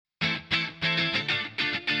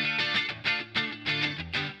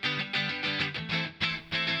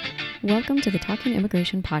Welcome to the Talking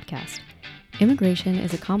Immigration podcast. Immigration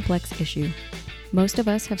is a complex issue. Most of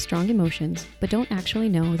us have strong emotions, but don't actually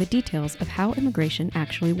know the details of how immigration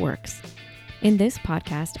actually works. In this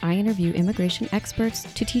podcast, I interview immigration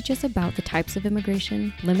experts to teach us about the types of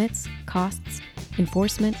immigration, limits, costs,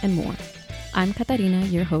 enforcement, and more. I'm Katarina,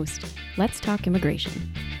 your host. Let's talk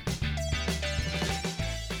immigration.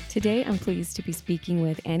 Today, I'm pleased to be speaking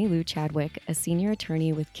with Annie Lou Chadwick, a senior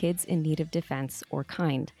attorney with Kids in Need of Defense, or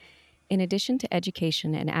KIND. In addition to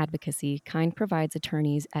education and advocacy, KIND provides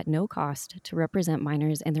attorneys at no cost to represent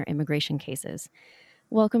minors in their immigration cases.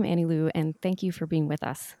 Welcome, Annie Lou, and thank you for being with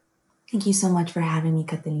us. Thank you so much for having me,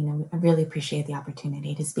 Catalina. I really appreciate the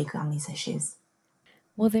opportunity to speak on these issues.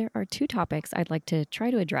 Well, there are two topics I'd like to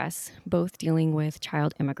try to address, both dealing with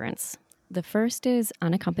child immigrants. The first is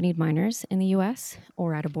unaccompanied minors in the U.S.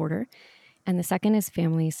 or at a border, and the second is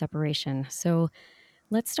family separation. So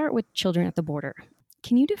let's start with children at the border.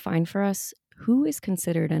 Can you define for us who is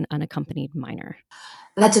considered an unaccompanied minor?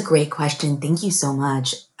 That's a great question. Thank you so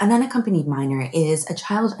much. An unaccompanied minor is a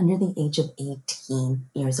child under the age of 18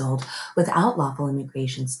 years old without lawful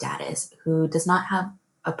immigration status who does not have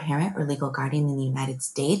a parent or legal guardian in the United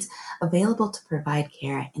States available to provide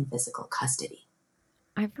care in physical custody.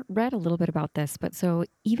 I've read a little bit about this, but so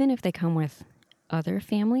even if they come with other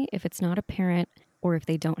family, if it's not a parent or if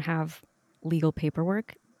they don't have legal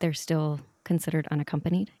paperwork, they're still considered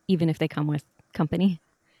unaccompanied, even if they come with company.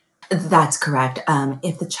 That's correct.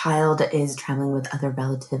 If the child is traveling with other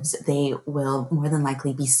relatives, they will more than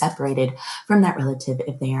likely be separated from that relative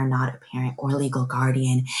if they are not a parent or legal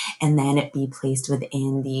guardian, and then be placed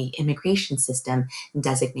within the immigration system and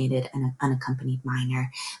designated an unaccompanied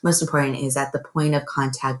minor. Most important is at the point of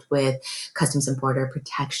contact with Customs and Border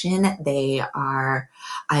Protection, they are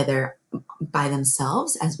either by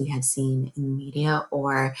themselves, as we had seen in the media,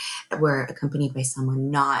 or were accompanied by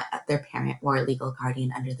someone not their parent or legal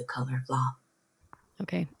guardian under the color of law.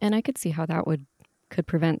 Okay. And I could see how that could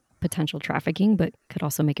prevent potential trafficking, but could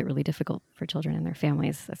also make it really difficult for children and their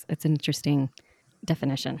families. That's an interesting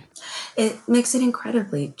definition. It makes it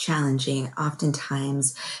incredibly challenging.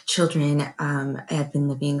 Oftentimes, children have been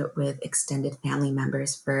living with extended family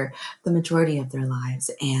members for the majority of their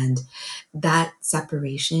lives, and that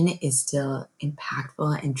separation is still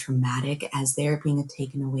impactful and traumatic as they're being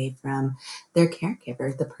taken away from their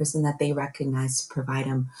caregiver, the person that they recognize to provide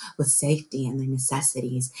them with safety and their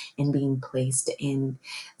necessities, and being placed in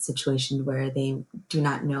a situation where they do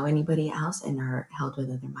not know anybody else and are held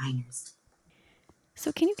with other minors.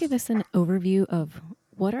 So, can you give us an overview of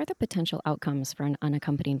what are the potential outcomes for an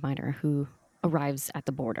unaccompanied minor who arrives at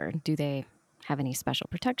the border? Do they have any special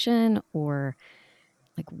protection, or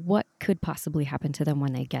like what could possibly happen to them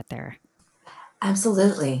when they get there?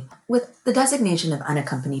 Absolutely. With the designation of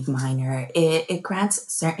unaccompanied minor, it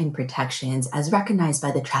grants certain protections as recognized by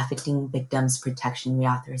the Trafficking Victims Protection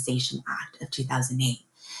Reauthorization Act of 2008.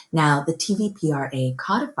 Now, the TVPRA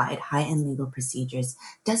codified high-end legal procedures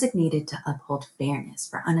designated to uphold fairness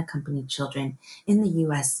for unaccompanied children in the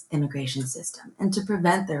U.S. immigration system and to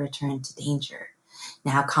prevent their return to danger.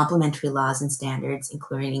 Now, complementary laws and standards,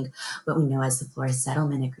 including what we know as the Flores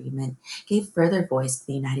Settlement Agreement, gave further voice to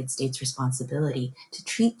the United States' responsibility to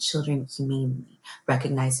treat children humanely,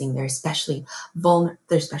 recognizing their special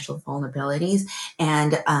vulnerabilities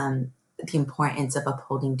and the importance of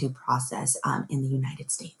upholding due process in the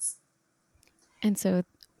United States. And so,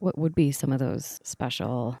 what would be some of those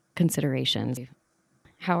special considerations?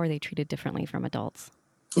 How are they treated differently from adults?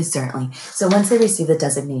 Certainly. So once they receive the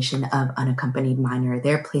designation of unaccompanied minor,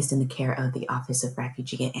 they're placed in the care of the Office of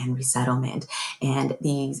Refugee and Resettlement. And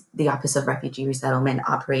the Office of Refugee Resettlement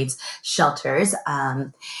operates shelters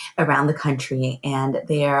around the country, and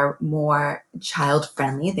they are more child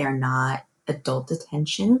friendly. They're not adult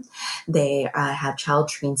detention. They have child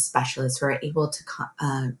trained specialists who are able to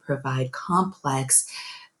provide complex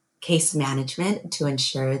case management to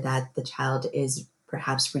ensure that the child is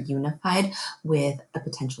perhaps reunified with a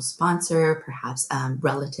potential sponsor, perhaps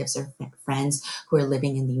relatives or friends who are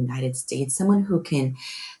living in the United States, someone who can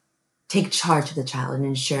take charge of the child and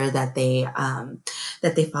ensure that they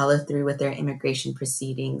follow through with their immigration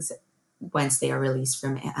proceedings once they are released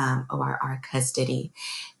from ORR custody.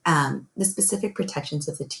 The specific protections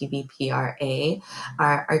of the TVPRA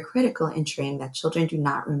are critical in ensuring that children do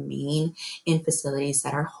not remain in facilities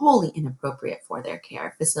that are wholly inappropriate for their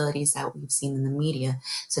care, facilities that we've seen in the media,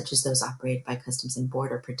 such as those operated by Customs and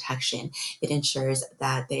Border Protection. It ensures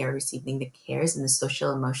that they are receiving the cares and the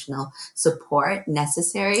social emotional support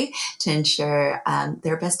necessary to ensure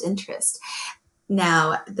their best interest.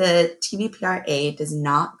 Now, the TVPRA does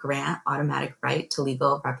not grant automatic right to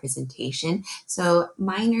legal representation, so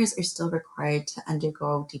minors are still required to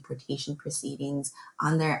undergo deportation proceedings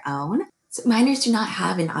on their own. So minors do not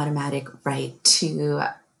have an automatic right to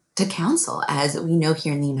counsel. As we know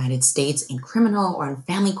here in the United States, in criminal or in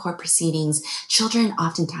family court proceedings, children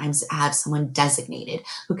oftentimes have someone designated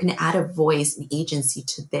who can add a voice and agency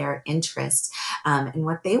to their interests and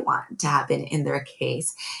what they want to happen in their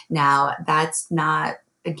case. Now, that's not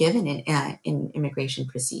a given in immigration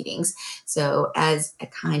proceedings. So, as a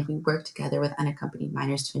kind, we work together with unaccompanied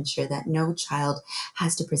minors to ensure that no child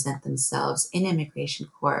has to present themselves in immigration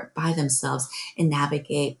court by themselves and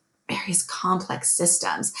navigate various complex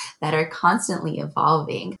systems that are constantly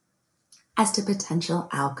evolving. As to potential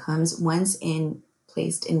outcomes, once in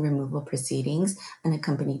placed in removal proceedings,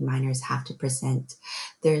 unaccompanied minors have to present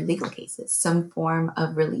their legal cases, some form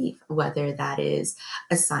of relief, whether that is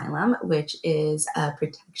asylum, which is a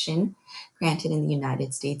protection granted in the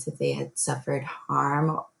United States if they had suffered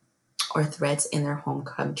harm or threats in their home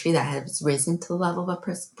country that has risen to the level of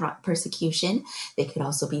persecution. They could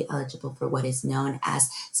also be eligible for what is known as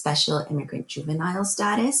special immigrant juvenile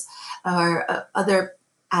status or other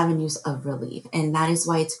avenues of relief. And that is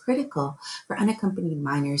why it's critical for unaccompanied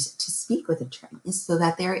minors to speak with attorneys so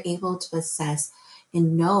that they're able to assess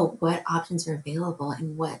and know what options are available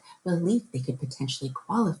and what relief they could potentially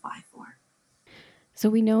qualify for. So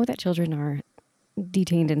we know that children are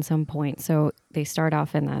detained in some point. So they start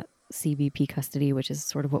off in that CBP custody, which is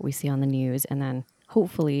sort of what we see on the news, and then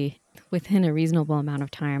hopefully within a reasonable amount of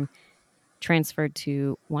time transferred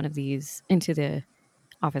to one of these into the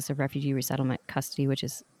Office of Refugee Resettlement custody, which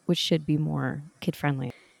should be more kid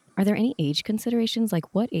friendly. Are there any age considerations?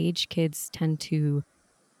 Like what age kids tend to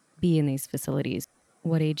be in these facilities?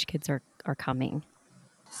 What age kids are coming?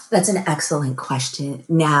 That's an excellent question.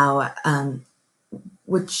 Now,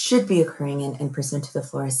 what should be occurring and pursuant to the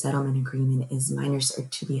Flores Settlement Agreement is minors are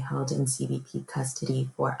to be held in CBP custody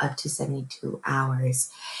for up to 72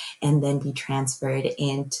 hours and then be transferred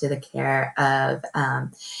into the care of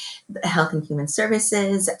Health and Human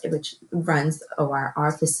Services, which runs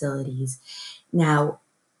ORR facilities. Now,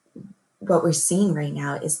 what we're seeing right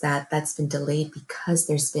now is that that's been delayed because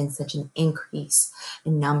there's been such an increase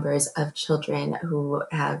in numbers of children who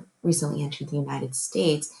have recently entered the United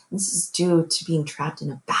States. This is due to being trapped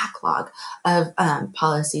in a backlog of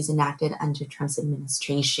policies enacted under Trump's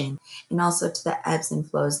administration, and also to the ebbs and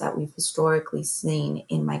flows that we've historically seen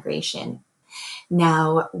in migration.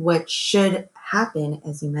 Now, what should happen,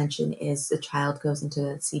 as you mentioned, is the child goes into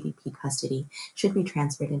CBP custody, should be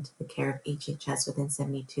transferred into the care of HHS within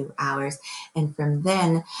 72 hours. And from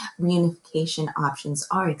then, reunification options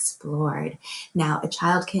are explored. Now, a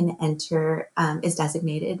child can enter, is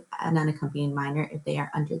designated an unaccompanied minor if they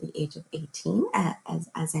are under the age of 18,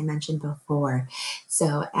 as I mentioned before.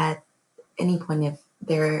 So at any point, if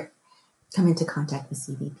they're come into contact with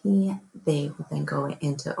CBP, they will then go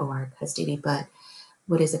into OR custody. But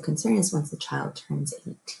what is a concern is once the child turns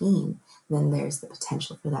 18, then there's the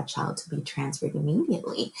potential for that child to be transferred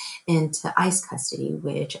immediately into ICE custody,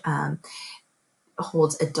 which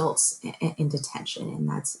holds adults in detention. And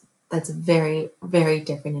that's a very, very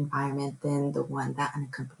different environment than the one that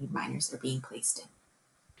unaccompanied minors are being placed in.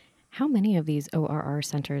 How many of these ORR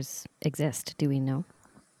centers exist? Do we know?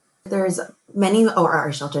 There's many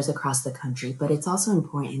ORR shelters across the country, but it's also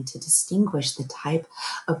important to distinguish the type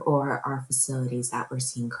of ORR facilities that we're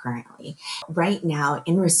seeing currently. Right now,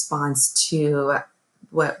 in response to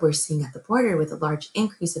what we're seeing at the border with a large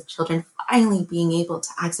increase of children finally being able to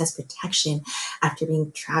access protection after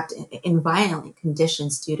being trapped in violent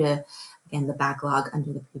conditions due to, again, the backlog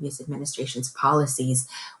under the previous administration's policies,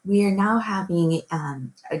 we are now having,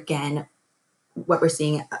 again, what we're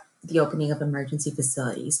seeing the opening of emergency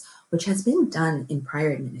facilities, which has been done in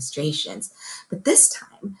prior administrations. But this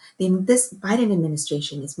time, this Biden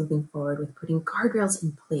administration is moving forward with putting guardrails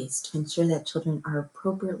in place to ensure that children are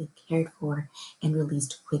appropriately cared for and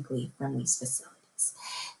released quickly from these facilities.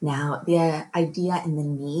 Now, the idea and the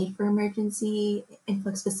need for emergency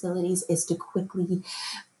influx facilities is to quickly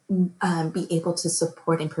be able to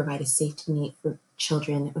support and provide a safety net for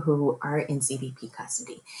children who are in CBP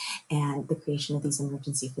custody. And the creation of these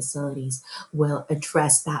emergency facilities will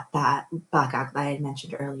address that blackout that I had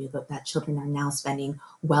mentioned earlier, that children are now spending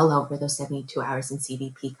well over those 72 hours in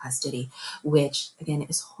CBP custody, which again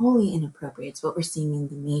is wholly inappropriate. It's what we're seeing in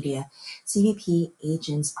the media. CBP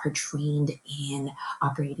agents are trained in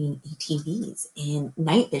operating ATVs, in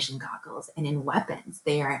night vision goggles, and in weapons.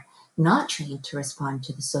 They are not trained to respond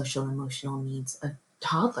to the social emotional needs of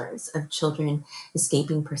toddlers, of children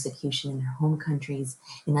escaping persecution in their home countries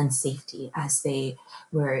in unsafety as they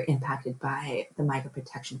were impacted by the migrant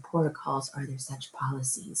protection protocols or their such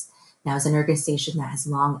policies. Now, as an organization that has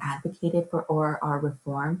long advocated for ORR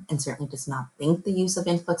reform and certainly does not think the use of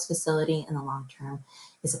influx facility in the long term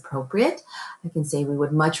is appropriate, I can say we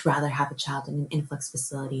would much rather have a child in an influx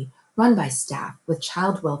facility run by staff with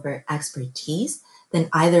child welfare expertise than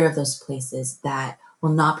either of those places that will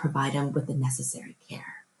not provide them with the necessary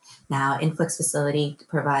care. Now, influx facility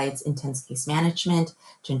provides intense case management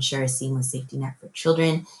to ensure a seamless safety net for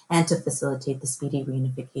children and to facilitate the speedy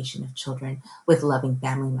reunification of children with loving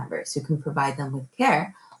family members who can provide them with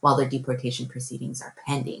care while their deportation proceedings are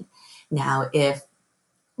pending. Now, if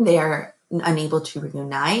they are unable to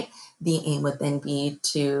reunite, the aim would then be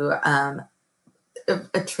to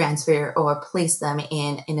a transfer or place them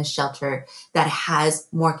in a shelter that has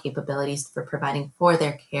more capabilities for providing for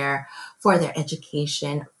their care, for their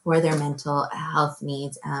education, for their mental health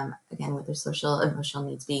needs, again, with their social emotional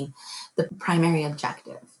needs being the primary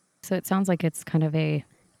objective. So it sounds like it's kind of a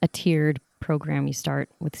tiered program. You start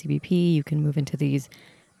with CBP, you can move into these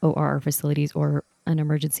OR facilities or an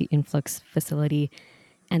emergency influx facility,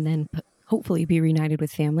 and then hopefully be reunited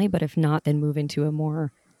with family. But if not, then move into a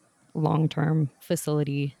more long-term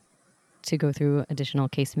facility to go through additional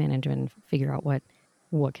case management and figure out what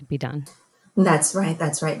could be done. That's right.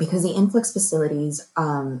 That's right. Because the influx facilities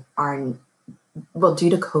are, well, due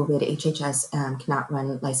to COVID, HHS cannot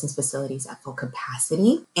run licensed facilities at full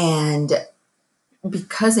capacity. And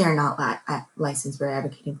because they are not licensed, we're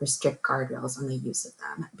advocating for strict guardrails on the use of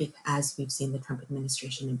them, as we've seen the Trump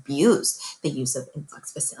administration abuse the use of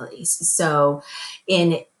influx facilities. So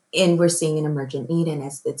in we're seeing an emergent need, and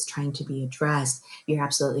as it's trying to be addressed, you're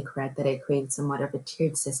absolutely correct that it creates somewhat of a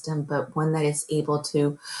tiered system, but one that is able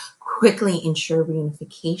to quickly ensure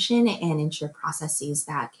reunification and ensure processes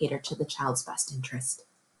that cater to the child's best interest.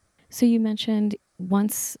 So you mentioned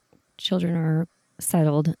once children are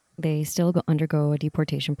settled, they still undergo a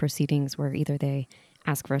deportation proceedings where either they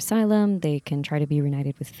ask for asylum, they can try to be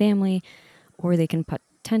reunited with family, or they can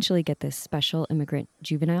potentially get this special immigrant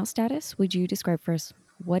juvenile status. Would you describe for us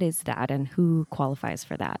what is that and who qualifies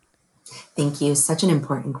for that? Thank you. Such an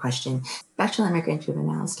important question. Special immigrant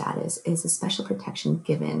juvenile status is a special protection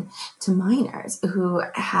given to minors who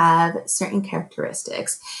have certain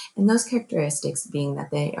characteristics. And those characteristics being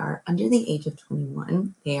that they are under the age of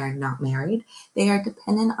 21, they are not married, they are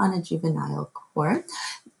dependent on a juvenile court,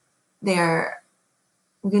 their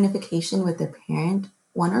reunification with their parent,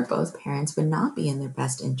 one or both parents, would not be in their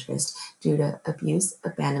best interest due to abuse,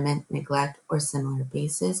 abandonment, neglect, or similar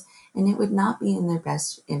basis, and it would not be in their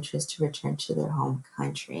best interest to return to their home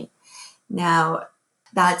country. Now,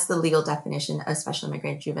 that's the legal definition of special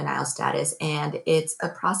immigrant juvenile status, and it's a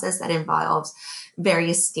process that involves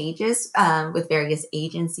various stages with various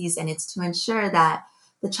agencies, and it's to ensure that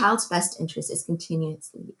the child's best interest is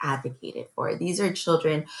continuously advocated for. These are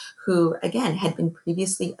children who, again, had been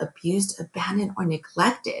previously abused, abandoned, or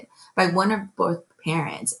neglected by one or both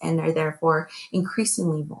parents, and are therefore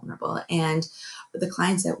increasingly vulnerable. And the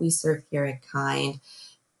clients that we serve here at Kind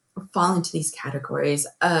fall into these categories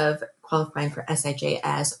of qualifying for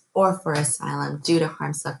SIJS or for asylum due to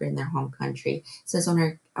harm suffered in their home country. So as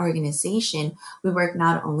an organization, we work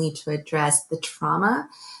not only to address the trauma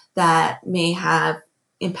that may have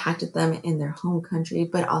impacted them in their home country,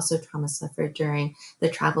 but also trauma suffered during the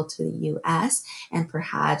travel to the US and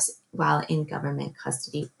perhaps while in government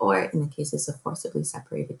custody, or in the cases of forcibly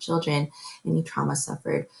separated children, any trauma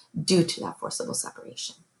suffered due to that forcible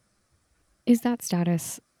separation. Is that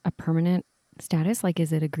status a permanent status? Like,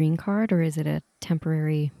 is it a green card or is it a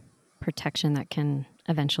temporary protection that can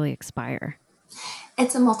eventually expire?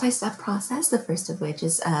 It's a multi-step process, the first of which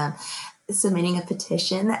is submitting a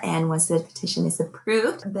petition. And once the petition is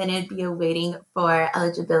approved, then it'd be awaiting for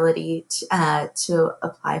eligibility to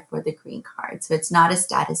apply for the green card. So it's not a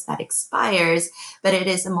status that expires, but it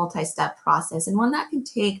is a multi-step process and one that can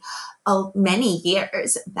take many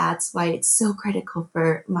years. That's why it's so critical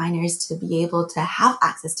for minors to be able to have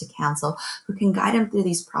access to counsel who can guide them through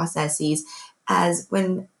these processes, as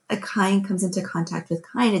when a Kind comes into contact with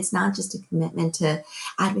Kind, it's not just a commitment to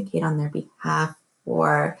advocate on their behalf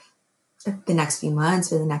for the next few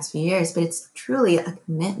months or the next few years, but it's truly a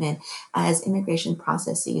commitment, as immigration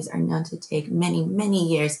processes are known to take many, many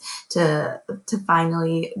years to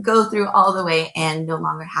finally go through all the way and no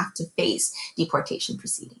longer have to face deportation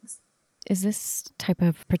proceedings. Is this type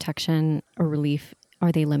of protection or relief,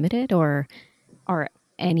 are they limited, or are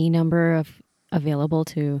any number of available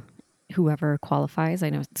to whoever qualifies?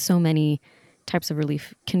 I know so many types of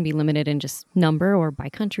relief can be limited in just number or by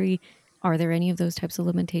country. Are there any of those types of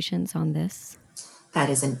limitations on this? That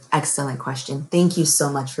is an excellent question. Thank you so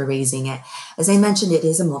much for raising it. As I mentioned, it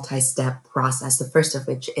is a multi-step process, the first of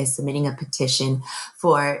which is submitting a petition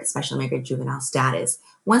for special immigrant juvenile status.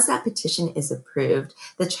 Once that petition is approved,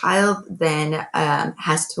 the child then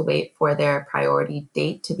has to wait for their priority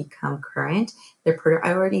date to become current. Their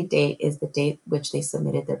priority date is the date which they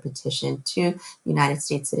submitted their petition to United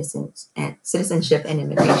States Citizenship and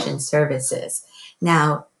Immigration Services.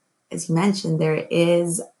 Now, as you mentioned, there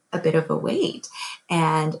is a bit of a wait.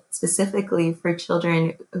 And specifically for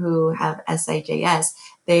children who have SIJS,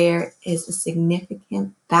 there is a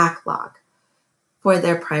significant backlog for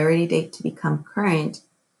their priority date to become current,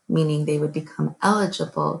 meaning they would become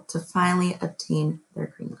eligible to finally obtain their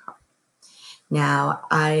green card. Now,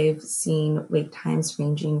 I've seen wait times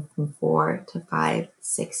ranging from 4 to 5,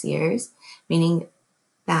 6 years, meaning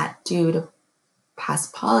that due to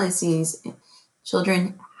past policies,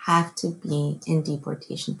 children have to be in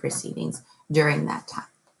deportation proceedings during that time.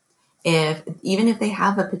 Even if they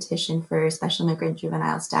have a petition for special immigrant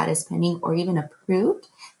juvenile status pending or even approved,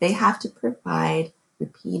 they have to provide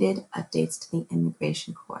repeated updates to the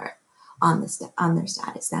immigration court on their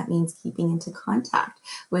status. That means keeping into contact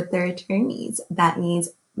with their attorneys. That means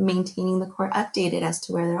maintaining the court updated as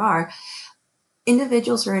to where they are.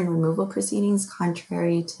 Individuals who are in removal proceedings,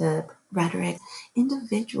 contrary to rhetoric,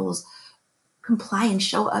 individuals comply and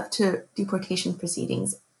show up to deportation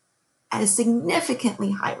proceedings at a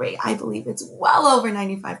significantly high rate. I believe it's well over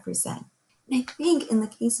 95%. And I think in the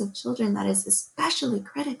case of children, that is especially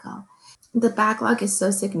critical. The backlog is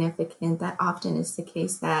so significant that often is the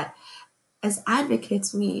case that as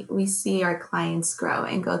advocates, we see our clients grow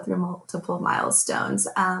and go through multiple milestones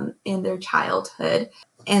in their childhood.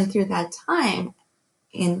 And through that time,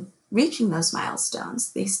 in reaching those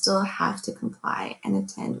milestones, they still have to comply and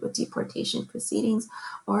attend with deportation proceedings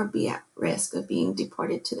or be at risk of being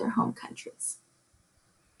deported to their home countries.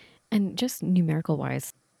 And just numerical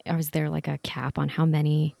wise, is there like a cap on how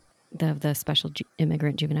many of the special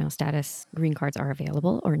immigrant juvenile status green cards are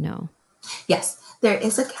available or no? Yes, there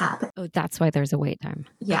is a cap. Oh, that's why there's a wait time.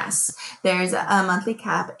 Yes, there's a monthly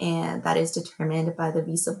cap, and that is determined by the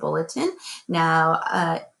visa bulletin.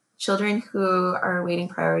 Now, children who are awaiting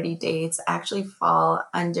priority dates actually fall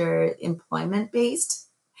under employment-based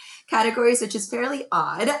categories, which is fairly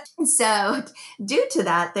odd. So due to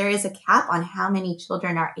that, there is a cap on how many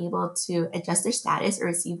children are able to adjust their status or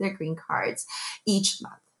receive their green cards each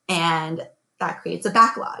month. And that creates a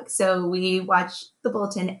backlog. So we watch the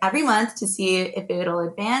bulletin every month to see if it'll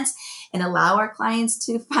advance and allow our clients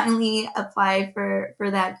to finally apply for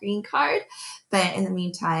that green card. But in the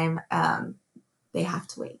meantime, they have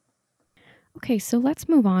to wait. Okay, so let's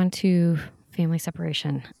move on to family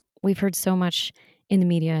separation. We've heard so much in the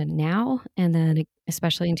media now, and then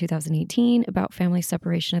especially in 2018, about family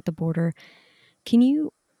separation at the border. Can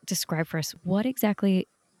you describe for us what exactly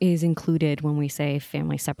is included when we say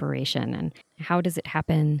family separation, and how does it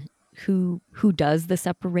happen? Who does the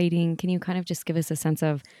separating? Can you kind of just give us a sense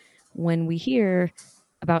of when we hear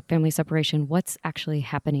about family separation, what's actually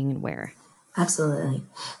happening and where? Absolutely.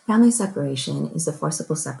 Family separation is the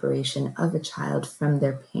forcible separation of a child from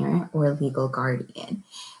their parent or legal guardian.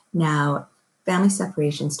 Now, family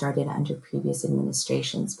separation started under previous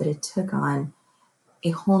administrations, but it took on a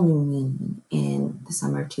whole new meaning in the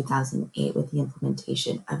summer of 2008 with the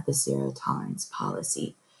implementation of the zero tolerance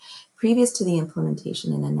policy. Previous to the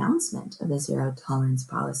implementation and announcement of the zero tolerance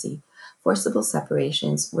policy, forcible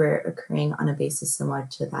separations were occurring on a basis similar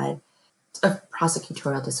to that of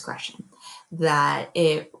prosecutorial discretion, that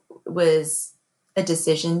it was a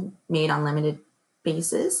decision made on limited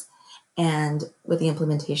basis. And with the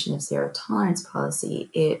implementation of zero tolerance policy,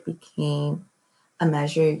 it became a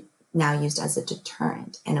measure now used as a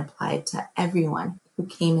deterrent and applied to everyone who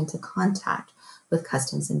came into contact with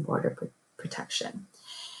Customs and Border Protection.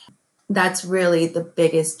 That's really the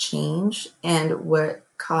biggest change and what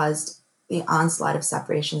caused the onslaught of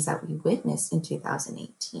separations that we witnessed in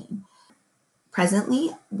 2018.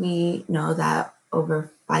 Presently, we know that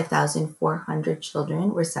over 5,400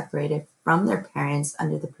 children were separated from their parents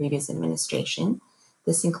under the previous administration.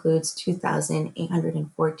 This includes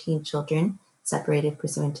 2,814 children separated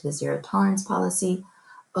pursuant to the zero tolerance policy,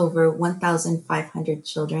 over 1,500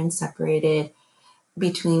 children separated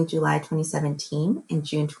between July 2017 and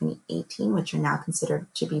June 2018, which are now considered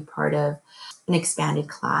to be part of an expanded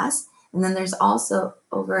class. And then there's also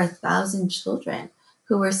over 1,000 children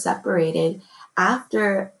who were separated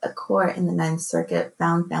after a court in the Ninth Circuit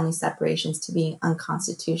found family separations to be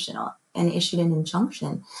unconstitutional and issued an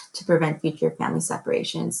injunction to prevent future family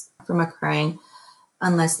separations from occurring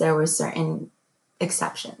unless there were certain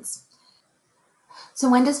exceptions. So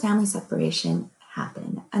when does family separation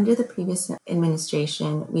happen? Under the previous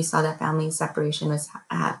administration, we saw that family separation was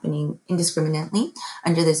happening indiscriminately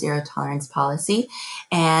under the zero tolerance policy.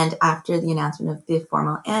 And after the announcement of the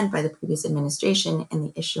formal end by the previous administration and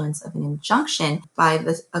the issuance of an injunction by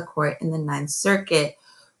a court in the Ninth Circuit,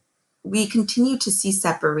 we continue to see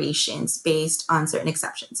separations based on certain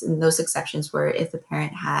exceptions. And those exceptions were if the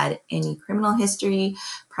parent had any criminal history,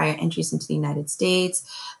 prior entries into the United States,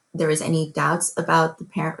 there was any doubts about the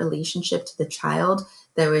parent relationship to the child,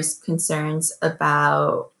 there was concerns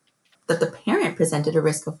about that the parent presented a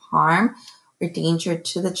risk of harm or danger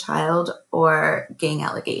to the child, or gang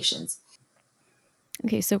allegations.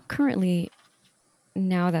 Okay, so currently,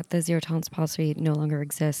 now that the zero tolerance policy no longer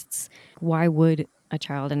exists, why would a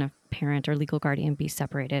child and a parent or legal guardian be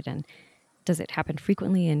separated? And does it happen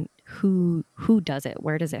frequently? And who does it?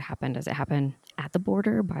 Where does it happen? Does it happen at the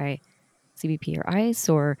border by CBP or ICE,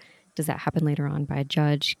 or does that happen later on by a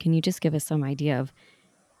judge? Can you just give us some idea of,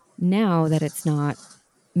 now that it's not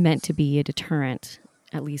meant to be a deterrent,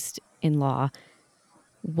 at least in law,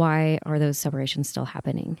 why are those separations still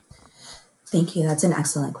happening? Thank you. That's an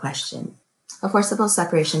excellent question. A forcible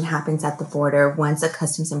separation happens at the border once a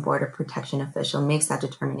Customs and Border Protection official makes that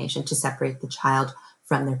determination to separate the child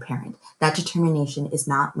from their parent. That determination is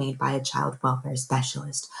not made by a child welfare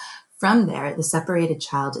specialist. From there, the separated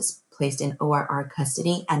child is placed in ORR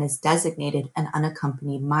custody and is designated an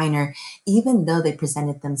unaccompanied minor, even though they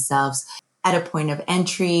presented themselves at a point of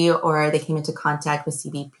entry or they came into contact with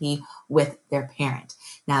CBP with their parent.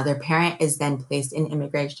 Now, their parent is then placed in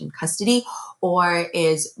immigration custody or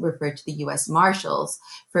is referred to the U.S. Marshals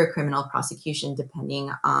for a criminal prosecution,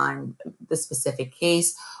 depending on the specific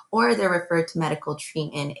case, or they're referred to medical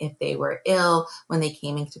treatment if they were ill when they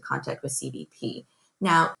came into contact with CBP.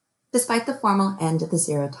 Now, despite the formal end of the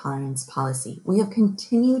zero tolerance policy, we have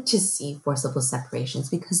continued to see forcible separations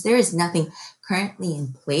because there is nothing currently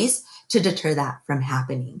in place to deter that from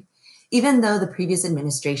happening. Even though the previous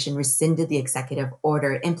administration rescinded the executive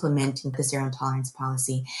order implementing the zero tolerance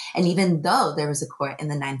policy, and even though there was a court in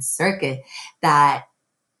the Ninth Circuit that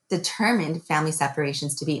determined family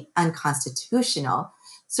separations to be unconstitutional,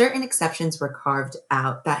 certain exceptions were carved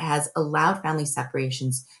out that has allowed family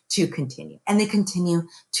separations to continue, and they continue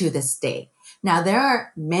to this day. Now, there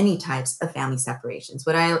are many types of family separations,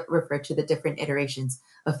 what I refer to the different iterations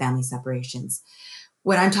of family separations.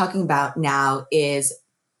 What I'm talking about now is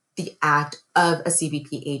the act of a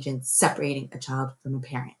CBP agent separating a child from a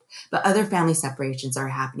parent. But other family separations are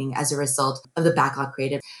happening as a result of the backlog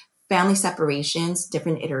created. Family separations,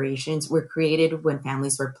 different iterations, were created when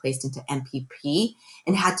families were placed into MPP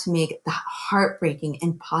and had to make the heartbreaking,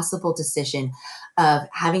 impossible decision of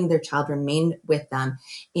having their child remain with them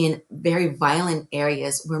in very violent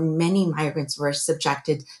areas where many migrants were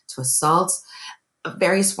subjected to assaults,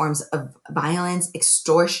 various forms of violence,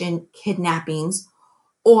 extortion, kidnappings,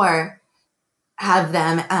 or have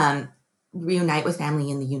them reunite with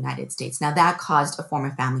family in the United States. Now, that caused a form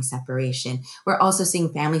of family separation. We're also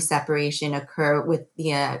seeing family separation occur with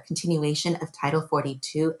the continuation of Title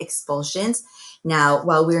 42 expulsions. Now,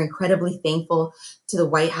 while we're incredibly thankful to the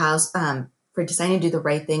White House for deciding to do the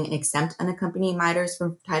right thing and exempt unaccompanied minors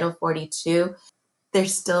from Title 42, they're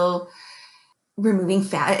still removing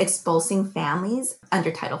expulsing families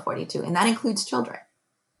under Title 42, and that includes children.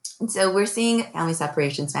 And so we're seeing family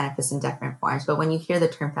separations manifest in different forms. But when you hear the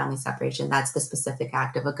term family separation, that's the specific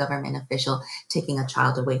act of a government official taking a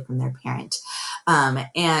child away from their parent.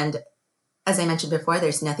 And as I mentioned before,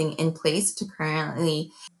 there's nothing in place to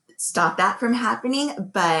currently stop that from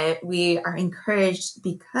happening, but we are encouraged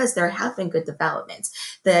because there have been good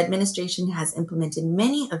developments. The administration has implemented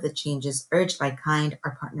many of the changes urged by KIND,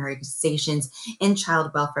 our partner organizations, and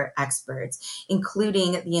child welfare experts,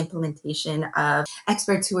 including the implementation of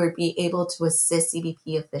experts who will be able to assist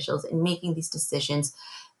CBP officials in making these decisions.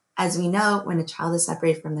 As we know, when a child is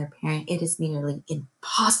separated from their parent, it is nearly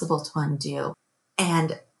impossible to undo.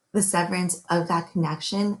 And the severance of that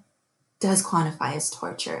connection does quantify as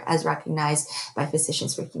torture, as recognized by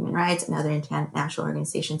Physicians for Human Rights and other international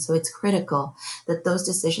organizations. So it's critical that those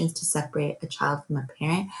decisions to separate a child from a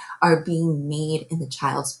parent are being made in the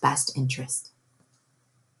child's best interest.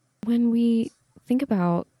 When we think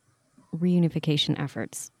about reunification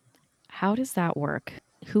efforts, how does that work?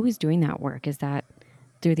 Who is doing that work? Is that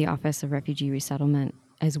through the Office of Refugee Resettlement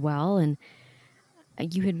as well? And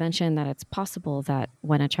you had mentioned that it's possible that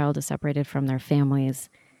when a child is separated from their families,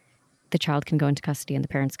 the child can go into custody and the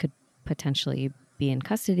parents could potentially be in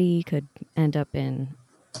custody, could end up in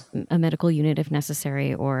a medical unit if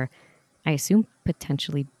necessary, or I assume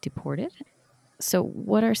potentially deported. So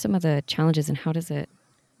what are some of the challenges and how does it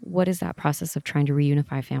What is that process of trying to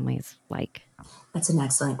reunify families like? That's an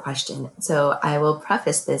excellent question. So I will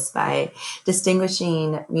preface this by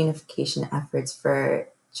distinguishing reunification efforts for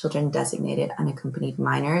children designated unaccompanied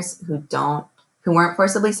minors who weren't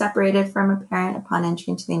forcibly separated from a parent upon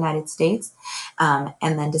entry into the United States, and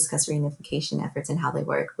then discuss reunification efforts and how they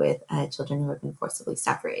work with children who have been forcibly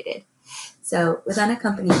separated. So, with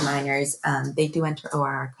unaccompanied minors, they do enter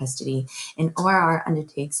ORR custody, and ORR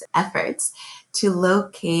undertakes efforts to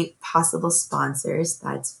locate possible sponsors,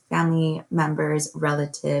 that's family members,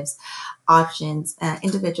 relatives, options,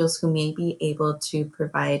 individuals who may be able to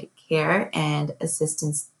provide care and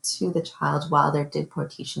assistance to the child while their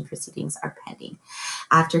deportation proceedings are pending.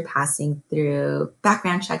 After passing through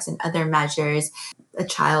background checks and other measures, a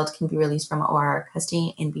child can be released from ORR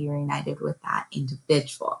custody and be reunited with that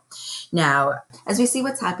individual. Now, as we see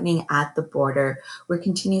what's happening at the border, we're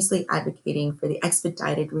continuously advocating for the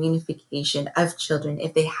expedited reunification of children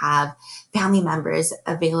if they have family members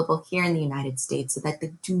available here in the United States so that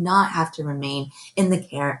they do not have to remain in the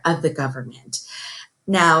care of the government.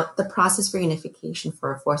 Now, the process for unification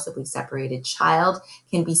for a forcibly separated child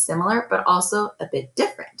can be similar, but also a bit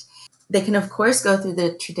different. They can, of course, go through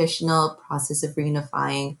the traditional process of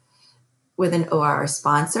reunifying with an ORR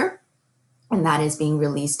sponsor, and that is being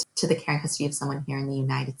released to the care and custody of someone here in the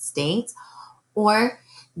United States, or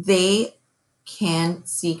they can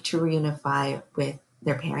seek to reunify with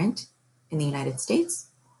their parent in the United States,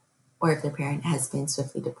 or if their parent has been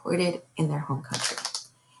swiftly deported in their home country.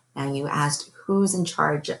 Now, you asked who's in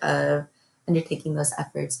charge of undertaking those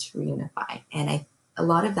efforts to reunify, and a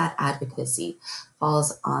lot of that advocacy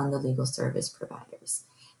falls on the legal service providers.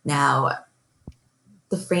 Now,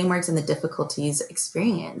 the frameworks and the difficulties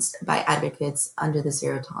experienced by advocates under the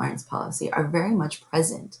zero tolerance policy are very much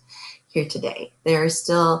present here today. There are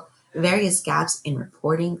still various gaps in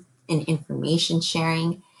reporting and information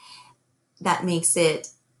sharing that makes it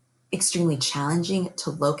extremely challenging to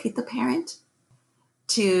locate the parent,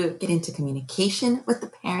 to get into communication with the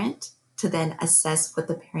parent, to then assess what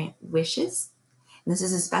the parent wishes. And this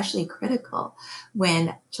is especially critical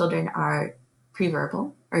when children are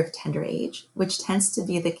preverbal or of tender age, which tends to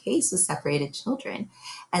be the case with separated children,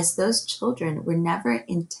 as those children were never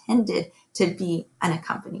intended to be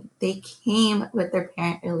unaccompanied. They came with their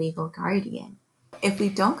parent or legal guardian. If we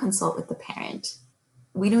don't consult with the parent,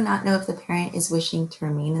 we do not know if the parent is wishing to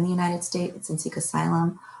remain in the United States and seek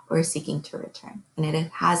asylum or seeking to return. And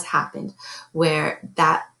it has happened where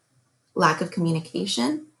that lack of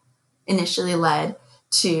communication initially led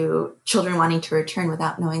to children wanting to return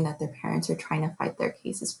without knowing that their parents are trying to fight their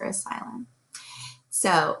cases for asylum.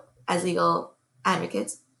 So, as legal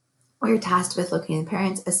advocates, we're tasked with locating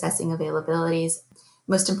parents, assessing availabilities.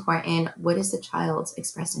 Most important, what is the child's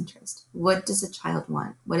expressed interest? What does the child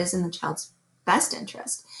want? What is in the child's best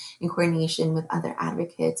interest, in coordination with other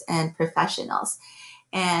advocates and professionals?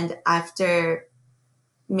 And after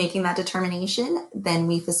making that determination, then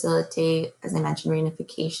we facilitate, as I mentioned,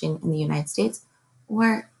 reunification in the United States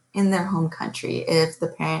or in their home country if the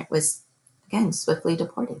parent was, again, swiftly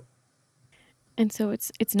deported. And so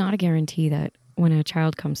it's not a guarantee that when a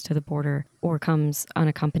child comes to the border or comes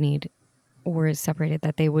unaccompanied or is separated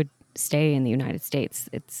that they would stay in the United States.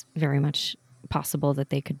 It's very much possible that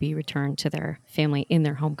they could be returned to their family in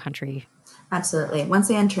their home country. Absolutely. Once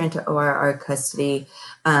they enter into ORR custody,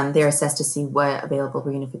 they're assessed to see what available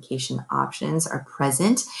reunification options are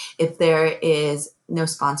present. If there is no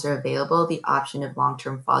sponsor available, the option of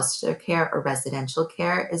long-term foster care or residential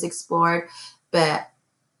care is explored. But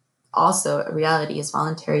also, a reality is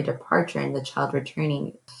voluntary departure and the child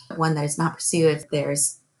returning, one that is not pursued if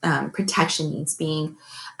there's protection needs being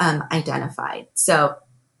identified. So,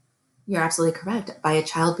 you're absolutely correct. By a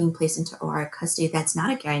child being placed into ORR custody, that's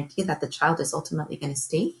not a guarantee that the child is ultimately going to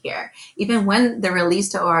stay here. Even when they're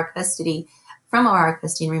released to ORR custody, from ORR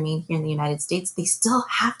custody and remain here in the United States, they still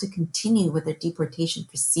have to continue with their deportation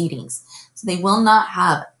proceedings. So they will not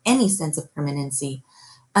have any sense of permanency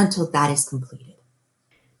until that is completed.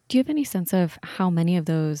 Do you have any sense of how many of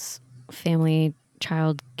those family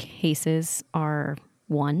child cases are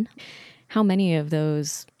won? How many of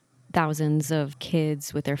those thousands of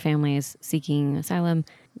kids with their families seeking asylum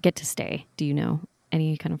get to stay? Do you know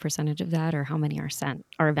any kind of percentage of that, or how many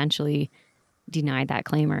are eventually denied that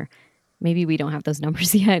claim? Or maybe we don't have those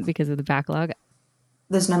numbers yet because of the backlog.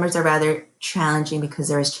 Those numbers are rather challenging because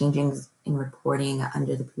there is changing in reporting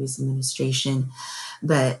under the previous administration.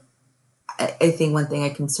 But I think one thing I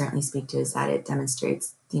can certainly speak to is that it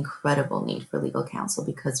demonstrates the incredible need for legal counsel,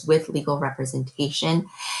 because with legal representation,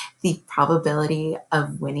 the probability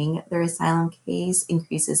of winning their asylum case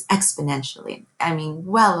increases exponentially. I mean,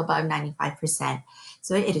 well above 95%.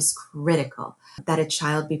 So it is critical that a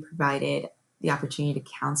child be provided the opportunity to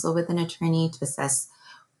counsel with an attorney to assess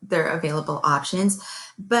their available options.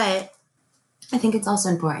 But I think it's also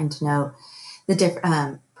important to note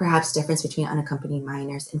the perhaps difference between unaccompanied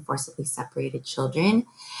minors and forcibly separated children.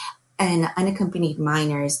 And unaccompanied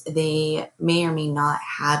minors, they may or may not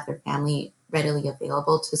have their family readily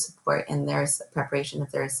available to support in their preparation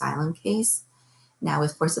of their asylum case. Now,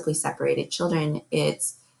 with forcibly separated children, it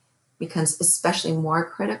becomes especially more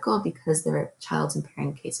critical because their child's and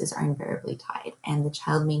parent cases are invariably tied, and the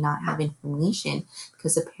child may not have information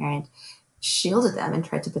because the parent shielded them and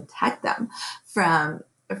tried to protect them from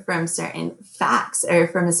certain facts or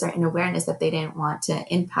from a certain awareness that they didn't want to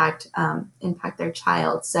impact their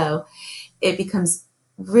child. So it becomes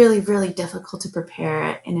really, really difficult to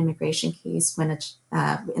prepare an immigration case when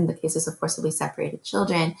in the cases of forcibly separated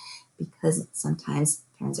children, because sometimes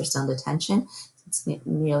parents are still in detention. It's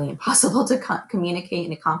nearly impossible to communicate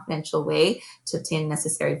in a confidential way to obtain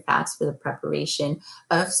necessary facts for the preparation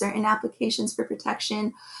of certain applications for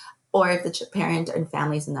protection. Or if the parent and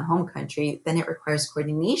family is in the home country, then it requires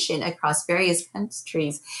coordination across various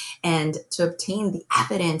countries and to obtain the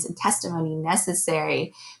evidence and testimony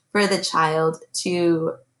necessary for the child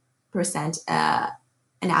to present an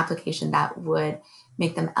application that would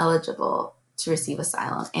make them eligible to receive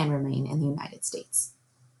asylum and remain in the United States.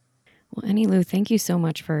 Well, Anilu, thank you so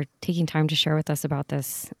much for taking time to share with us about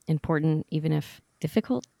this important, even if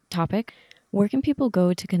difficult, topic. Where can people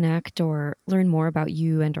go to connect or learn more about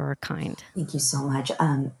you and or Kind? Thank you so much.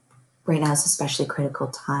 Right now is especially critical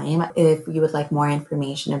time. If you would like more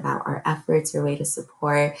information about our efforts or way to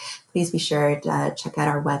support, please be sure to check out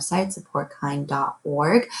our website,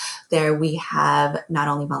 supportkind.org. There we have not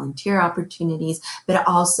only volunteer opportunities, but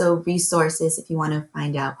also resources if you want to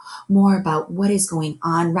find out more about what is going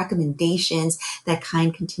on, recommendations that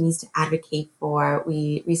Kind continues to advocate for.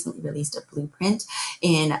 We recently released a blueprint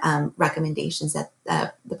in recommendations that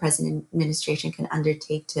the President administration can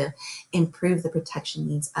undertake to improve the protection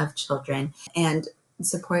needs of children. And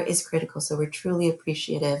support is critical. So we're truly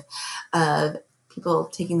appreciative of people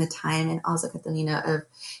taking the time, and also Catalina, of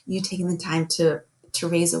you taking the time to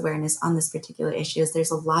raise awareness on this particular issue. As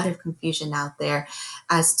there's a lot of confusion out there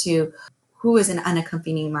as to who is an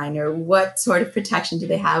unaccompanied minor, what sort of protection do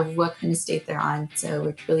they have, what kind of state they're on. So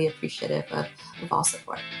we're truly appreciative of all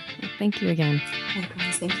support. Thank you again.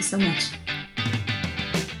 Likewise, thank you so much.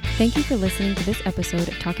 Thank you for listening to this episode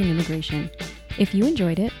of Talking Immigration. If you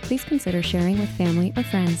enjoyed it, please consider sharing with family or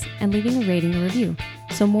friends and leaving a rating or review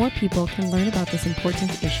so more people can learn about this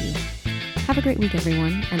important issue. Have a great week,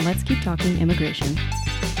 everyone, and let's keep talking immigration.